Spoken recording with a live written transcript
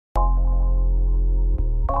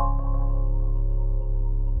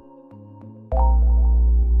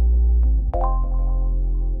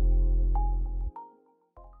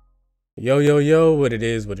Yo, what it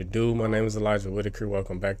is, what it do. My name is Elijah Whitaker.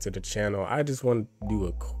 Welcome back to the channel. I just want to do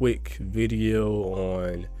a quick video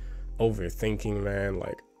on overthinking, man.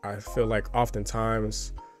 Like, I feel like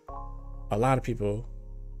oftentimes a lot of people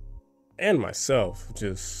and myself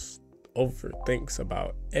just overthinks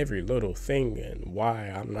about every little thing and why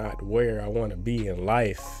I'm not where I want to be in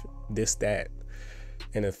life, this, that,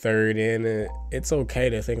 and the third. And it's okay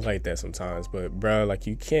to think like that sometimes, but bro, like,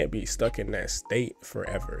 you can't be stuck in that state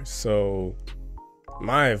forever. So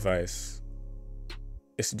my advice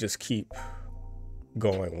is to just keep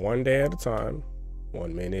going one day at a time,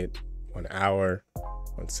 1 minute, 1 hour,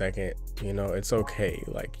 1 second. You know, it's okay.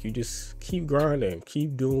 Like, you just keep grinding,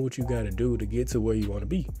 keep doing what you got to do to get to where you want to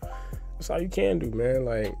be. That's all you can do, man.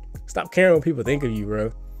 Like, stop caring what people think of you,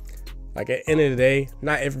 bro. Like, at the end of the day,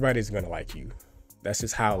 not everybody's gonna like you. That's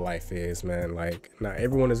just how life is, man. Like, not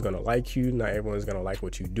everyone is gonna like you. Not everyone is gonna like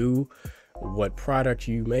what you do, what product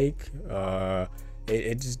you make.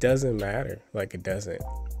 It just doesn't matter. Like, it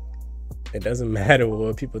doesn't matter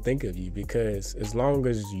what people think of you, because as long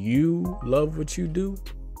as you love what you do,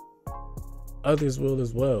 others will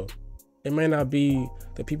as well. It may not be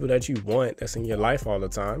the people that you want that's in your life all the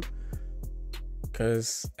time,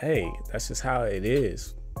 because, hey, that's just how it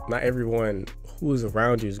is. Not everyone who is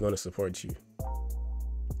around you is going to support you.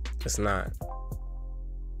 It's not.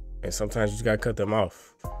 And sometimes you just gotta cut them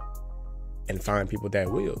off and find people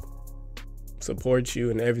that will support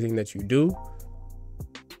you in everything that you do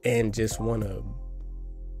and just want to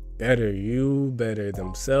better you, better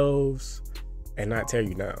themselves, and not tear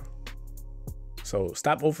you down. So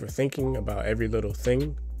stop overthinking about every little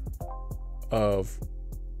thing of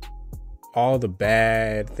all the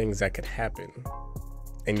bad things that could happen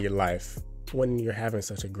in your life when you're having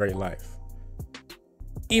such a great life.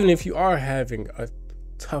 Even if you are having a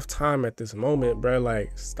tough time at this moment, bro,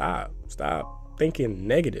 like, stop thinking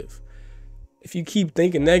negative. If you keep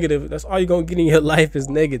thinking negative, that's all you're gonna get in your life is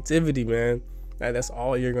negativity, man. Like, that's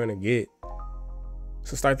all you're gonna get.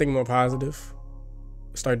 So start thinking more positive.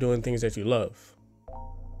 Start doing things that you love.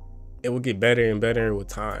 It will get better and better with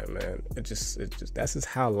time, man. It just that's just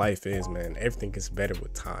how life is, man. Everything gets better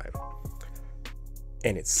with time.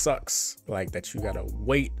 And it sucks, like, that you gotta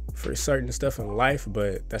wait for certain stuff in life,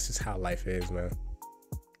 but that's just how life is, man.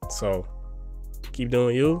 So keep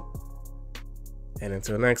doing you, and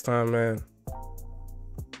until next time, man,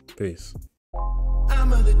 peace.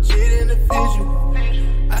 I'm a legit individual.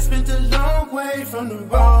 I spent a long way from the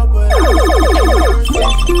raw, but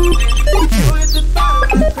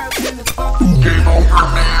game over,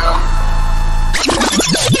 man.